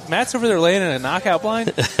Matt's over there laying in a knockout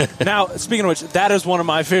blind. Now, speaking of which, that is one of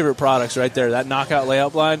my favorite products right there, that knockout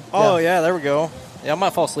layout blind. Oh, yeah, there we go. Yeah, I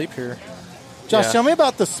might fall asleep here. Josh, tell me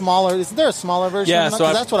about the smaller. Isn't there a smaller version? Yeah, of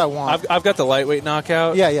so that's what I want. I've got the lightweight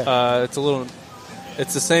knockout. Yeah.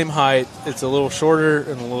 It's the same height. It's a little shorter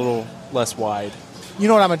and a little less wide. You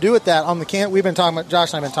know what I'm gonna do with that on the We've been talking about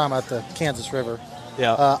Josh and I've been talking about the Kansas River.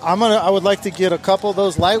 Yeah. I would like to get a couple of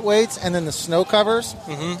those lightweights and then the snow covers.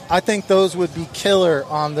 Mm-hmm. I think those would be killer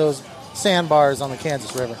on those sandbars on the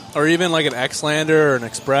Kansas River. Or even like an X-Lander or an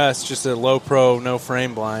Express, just a low pro, no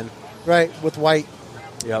frame blind. Right, with white.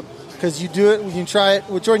 Yep. Because you do it, you can try it.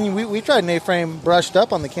 With Jordan, we tried an A-frame brushed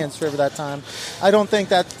up on the Kansas River that time. I don't think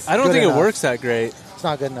it works that great. It's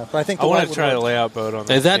not good enough. But I think I want to try a layout boat on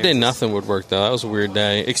that. That day, nothing would work, though. That was a weird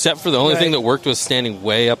day. Except for the only thing that worked was standing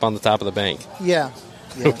way up on the top of the bank. Yeah.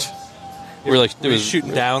 We're like, it was shooting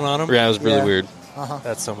down on them? Yeah, it was really weird. Uh-huh.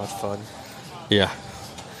 That's so much fun. Yeah.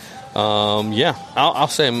 I'll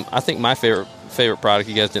say I think my favorite product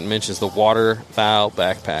you guys didn't mention is the waterfowl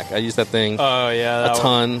backpack. I use that thing a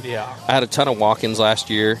ton. Yeah. I had a ton of walk-ins last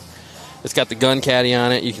year. It's got the gun caddy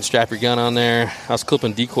on it. You can strap your gun on there. I was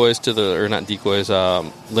clipping limits to the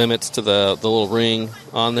little ring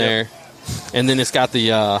on there. Yep. And then it's got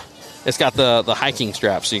the hiking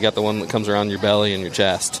strap. So you got the one that comes around your belly and your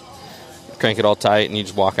chest. Crank it all tight and you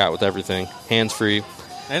just walk out with everything. Hands free.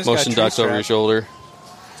 Motion ducks over your shoulder.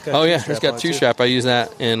 Oh, yeah, it's got two strap. I use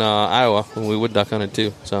that in Iowa when we wood duck hunted,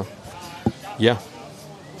 too. So, yeah.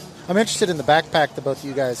 I'm interested in the backpack that both of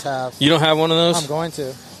you guys have. You don't have one of those? I'm going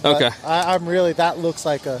to. Okay. I'm really, that looks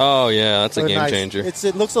like a... Oh, yeah, that's a game changer.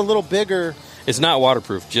 It looks a little bigger. It's not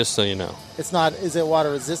waterproof, just so you know. It's not, is it water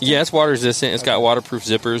resistant? Yeah, it's water resistant. It's got waterproof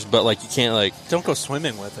zippers, but, like, you can't, like... Don't go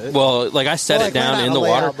swimming with it. Well, like, I set it down in the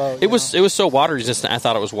water. Boat, it was so water resistant, I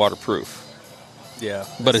thought it was waterproof. Yeah.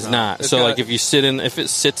 But it's not. So, like, if it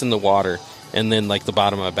sits in the water... And then, like, the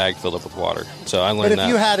bottom of my bag filled up with water. So I learned that. But if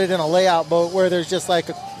you had it in a layout boat where there's just, like,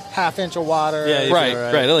 a half inch of water. Yeah,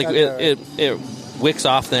 right. Like, it wicks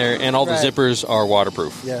off there, and all the zippers are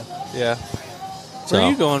waterproof. Yeah. Yeah. Where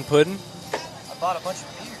are you going, Puddin'? I bought a bunch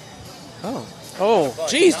of beer. Oh,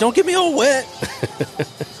 jeez, don't get me all wet.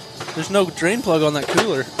 There's no drain plug on that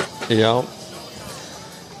cooler. Yeah.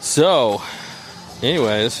 So,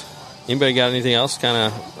 anyways, anybody got anything else? Kind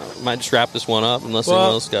of might just wrap this one up unless anyone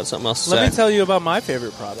else got something else to say. Let me tell you about my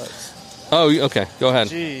favorite products. Oh, okay. Go ahead.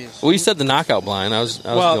 Jeez. Well, you said the knockout blind. I was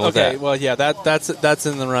going with that. Well, yeah, that's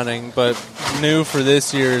in the running. But new for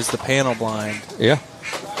this year is the panel blind. Yeah.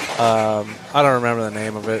 I don't remember the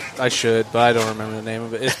name of it. I should, but I don't remember the name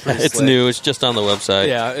of it. It's pretty It's slick. new. It's just on the website.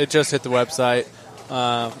 Yeah, it just hit the website.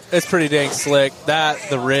 It's pretty dang slick.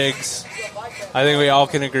 The rigs, I think we all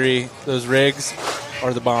can agree, those rigs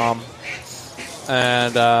are the bomb.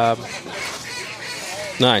 And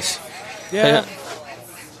nice. Yeah.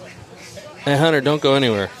 Hey, Hunter, don't go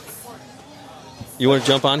anywhere. You want to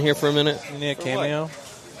jump on here for a minute? You need a cameo?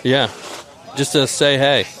 Yeah. Just to say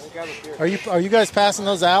hey. Are you guys passing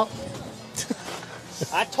those out?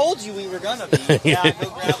 I told you we were going to be. Yeah, go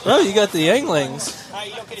grab them. Oh, you got the Yanglings.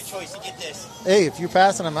 You don't get a choice. You get this. Hey, if you're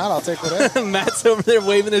passing them out, I'll take whatever. Matt's over there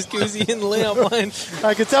waving his koozie in the layout blind.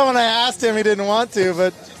 I could tell when I asked him he didn't want to,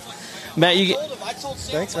 but... Matt,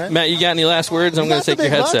 Thanks, man. Matt, you got any last words? I'm going to take your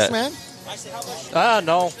headset. Bucks, man.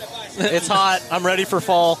 No. It's hot. I'm ready for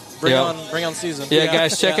fall. Bring on season. Yeah,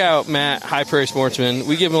 guys, check out Matt, High Prairie Sportsman.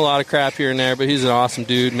 We give him a lot of crap here and there, but he's an awesome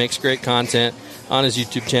dude. Makes great content on his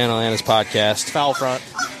YouTube channel and his podcast. Foul Front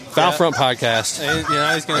podcast.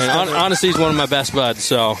 He's gonna and honestly, he's one of my best buds,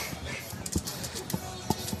 so.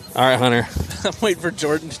 All right, Hunter. I'm waiting for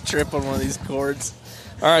Jordan to trip on one of these cords.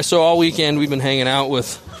 All right, so all weekend we've been hanging out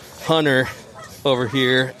with Hunter over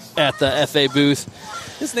here at the FA booth.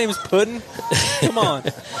 His name is Puddin'. Come on.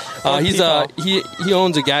 He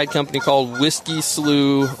owns a guide company called Whiskey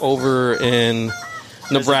Slough over in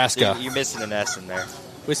Nebraska. You're missing an S in there.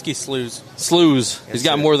 Whiskey Sloughs. Sloughs. He's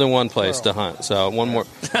got more than one place to hunt, so more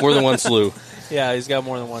than one slough. Yeah, he's got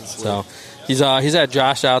more than one slough. So he's had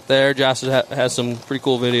Josh out there. Josh has some pretty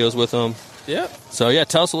cool videos with him. Yeah. So yeah,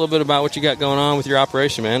 tell us a little bit about what you got going on with your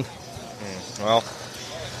operation, man. Well,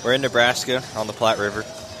 we're in Nebraska on the Platte River.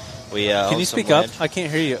 Can you speak up? I can't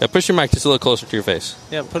hear you. Yeah, push your mic just a little closer to your face.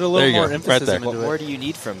 Yeah, put a little more emphasis right there. into What it. more do you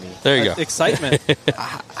need from me? There you go. Excitement.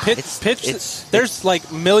 There's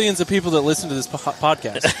like millions of people that listen to this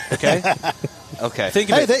podcast. Okay. Okay.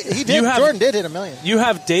 Think of it. Jordan did hit 1 million. You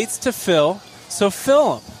have dates to fill, so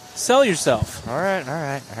fill them. Sell yourself. All right.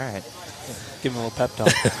 Give him a little pep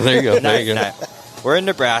talk. There you go. There you go. We're in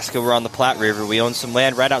Nebraska. We're on the Platte River. We own some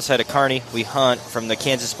land right outside of Kearney. We hunt from the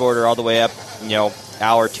Kansas border all the way up,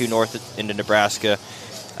 hour or two north into Nebraska.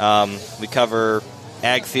 We cover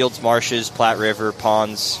ag fields, marshes, Platte River,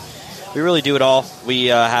 ponds. We really do it all. We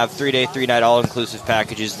have 3-day, 3-night all-inclusive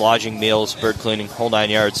packages, lodging, meals, bird cleaning, whole 9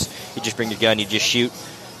 yards. You just bring your gun, you just shoot.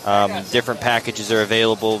 Different packages are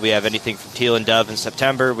available. We have anything from teal and dove in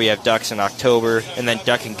September. We have ducks in October, and then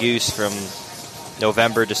duck and goose from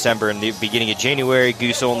November, December, and the beginning of January.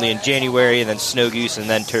 Goose only in January, and then snow goose, and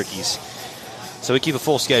then turkeys. So we keep a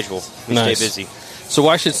full schedule. We stay busy. So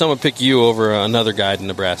why should someone pick you over another guide in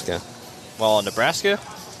Nebraska? Well, in Nebraska?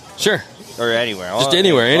 Sure. Or anywhere. Just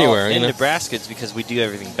anywhere. In Nebraska, it's because we do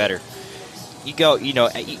everything better. You go,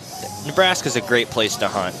 Nebraska's a great place to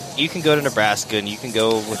hunt. You can go to Nebraska, and you can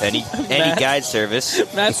go with any guide service.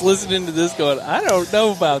 Matt's listening to this going, I don't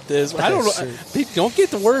know about this. I don't know. Don't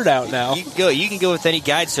get the word out now. You can go with any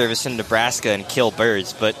guide service in Nebraska and kill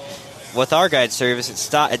birds, but with our guide service,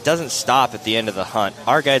 it doesn't stop at the end of the hunt.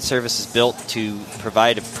 Our guide service is built to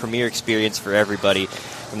provide a premier experience for everybody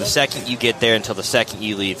from the second you get there until the second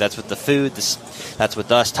you leave. That's with the food. That's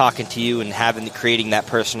with us talking to you and creating that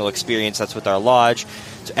personal experience. That's with our lodge.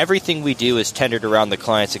 So everything we do is tendered around the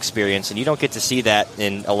client's experience, and you don't get to see that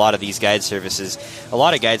in a lot of these guide services. A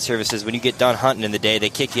lot of guide services, when you get done hunting in the day,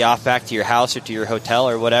 they kick you off back to your house or to your hotel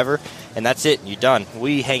or whatever, and that's it. You're done.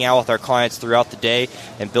 We hang out with our clients throughout the day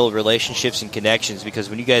and build relationships and connections, because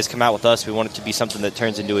when you guys come out with us, we want it to be something that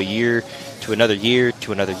turns into a year, to another year,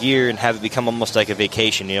 to another year, and have it become almost like a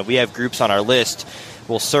vacation. We have groups on our list.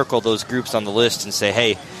 We'll circle those groups on the list and say,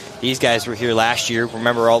 hey, these guys were here last year. We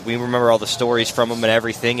remember all the stories from them and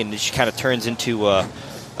everything, and it just kind of turns into a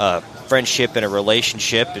friendship and a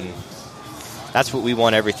relationship, and that's what we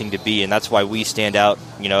want everything to be, and that's why we stand out,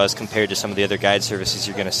 as compared to some of the other guide services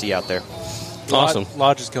you're going to see out there. Awesome.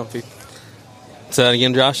 Lodge is comfy. Say that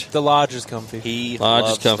again, Josh? The lodge is comfy. He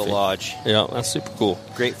loves the lodge. Yeah, that's super cool.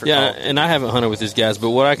 Great for and I haven't hunted with these guys,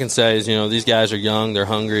 but what I can say is, these guys are young, they're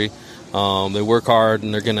hungry, they work hard,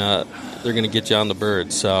 and they're gonna get you on the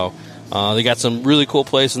birds. So they got some really cool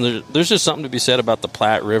places, and there's just something to be said about the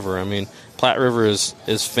Platte River. I mean, Platte River is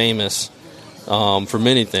famous for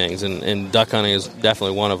many things, and duck hunting is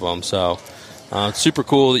definitely one of them. So it's super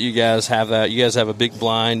cool that you guys have that. You guys have a big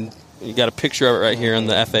blind. You got a picture of it right here in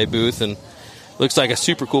the FA booth, and looks like a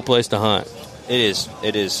super cool place to hunt. It is.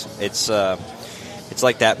 It's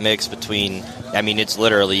like that mix between, it's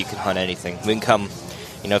literally you can hunt anything. We can come,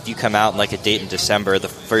 if you come out in like a date in December, the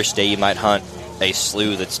first day you might hunt a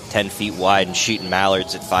slough that's 10 feet wide and shooting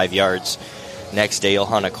mallards at 5 yards. Next day you'll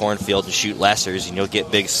hunt a cornfield and shoot lessers, and you'll get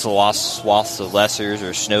big swaths of lessers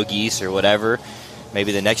or snow geese or whatever.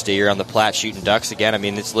 Maybe the next day you're on the Platte shooting ducks again.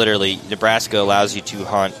 It's literally, Nebraska allows you to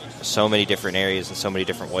hunt so many different areas in so many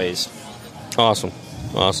different ways. Awesome.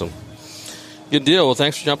 Good deal. Well,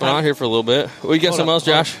 thanks for jumping on here for a little bit. You got something else,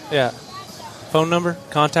 Josh? Yeah. Phone number?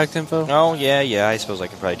 Contact info? Oh, yeah. I suppose I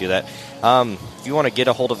could probably do that. If you want to get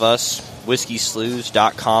a hold of us,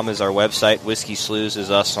 whiskeysloughs.com is our website. Whiskey Sloughs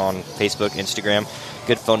is us on Facebook, Instagram.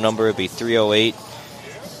 Good phone number would be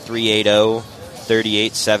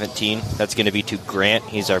 308-380-3817. That's going to be to Grant.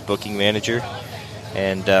 He's our booking manager.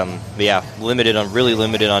 And, really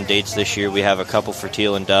limited on dates this year. We have a couple for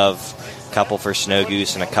teal and dove, a couple for snow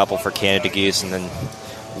goose, and a couple for Canada goose, and then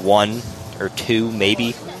 1 or 2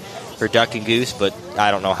 maybe for duck and goose, but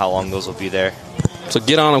I don't know how long those will be there. So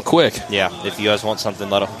get on them quick. Yeah, if you guys want something,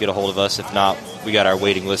 get a hold of us. If not, we got our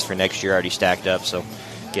waiting list for next year already stacked up, so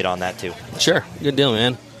get on that too. Sure. Good deal,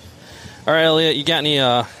 man. All right, Elliot, you got any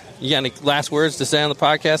last words to say on the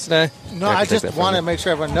podcast today? No, I just want to make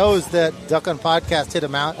sure everyone knows that Duck Hunt Podcast hit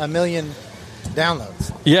a million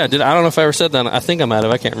downloads. Yeah, I don't know if I ever said that. I think I might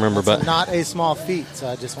have. I can't remember. But not a small feat, so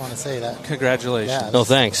I just want to say that. Congratulations. Yeah,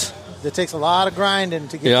 thanks. It takes a lot of grinding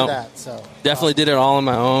to get to that. So definitely did it all on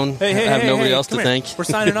my own. I have nobody else to thank. We're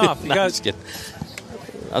signing off. You guys. Just kidding.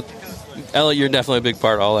 Elliot, you're definitely a big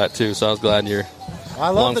part of all that too. So I was glad you're. I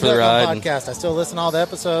love the Duck Hunt Podcast. I still listen to all the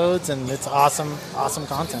episodes, and it's awesome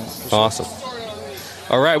content. Sure. Awesome.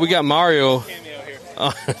 All right, we got Mario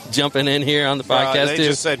jumping in here on the podcast they too.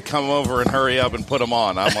 Just said come over and hurry up and put them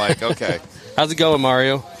on. I'm like, okay. How's it going,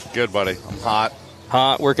 Mario? Good, buddy. I'm hot.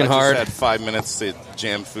 Working hard. I just had 5 minutes to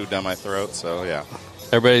jam food down my throat, so yeah.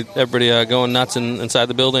 Everybody going nuts inside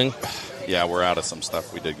the building? Yeah, we're out of some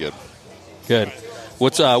stuff. We did good. Good.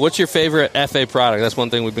 What's your favorite FA product? That's one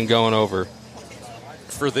thing we've been going over.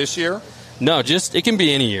 For this year? No, just it can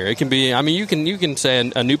be any year. It can be. You can say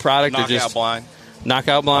a new product. Knockout blind.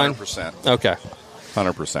 Knockout blind. 100%. Okay.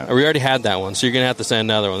 100%. We already had that one, so you're gonna have to say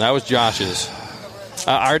another one. That was Josh's.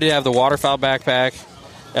 I already have the waterfowl backpack.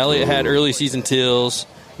 Elliot had early season teals.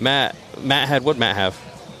 Matt had what? Matt have?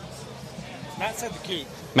 Matt said the coot.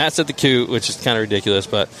 Matt said the coot, which is kind of ridiculous,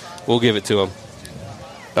 but we'll give it to him.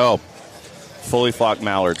 Oh, fully flocked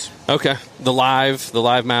mallards. Okay, the live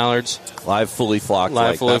mallards. Live fully flocked.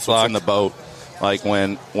 Live fully that's what's in the boat. Like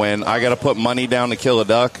when I got to put money down to kill a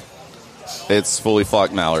duck, it's fully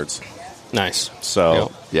flocked mallards. Nice.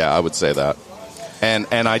 So yeah, I would say that. And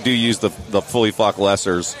I do use the fully flocked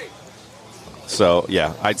lessers. So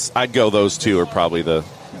yeah, I'd go. Those two are probably the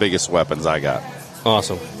biggest weapons I got.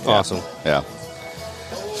 Awesome. Yeah.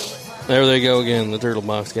 There they go again, the turtle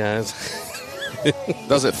box guys.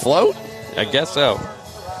 Does it float? I guess so.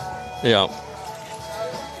 Yeah. All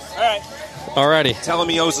right. Alrighty. Tell him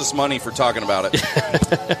he owes us money for talking about it.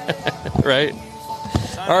 Right.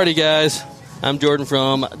 Alrighty, guys. I'm Jordan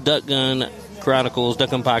from Duck Gun Chronicles, Duck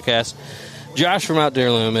Gun Podcast. Josh from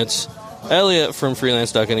Outdoor Limits. Elliot from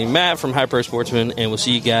Freelance Duck Hunting. Matt from Hyper Sportsman. And we'll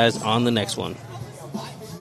see you guys on the next one.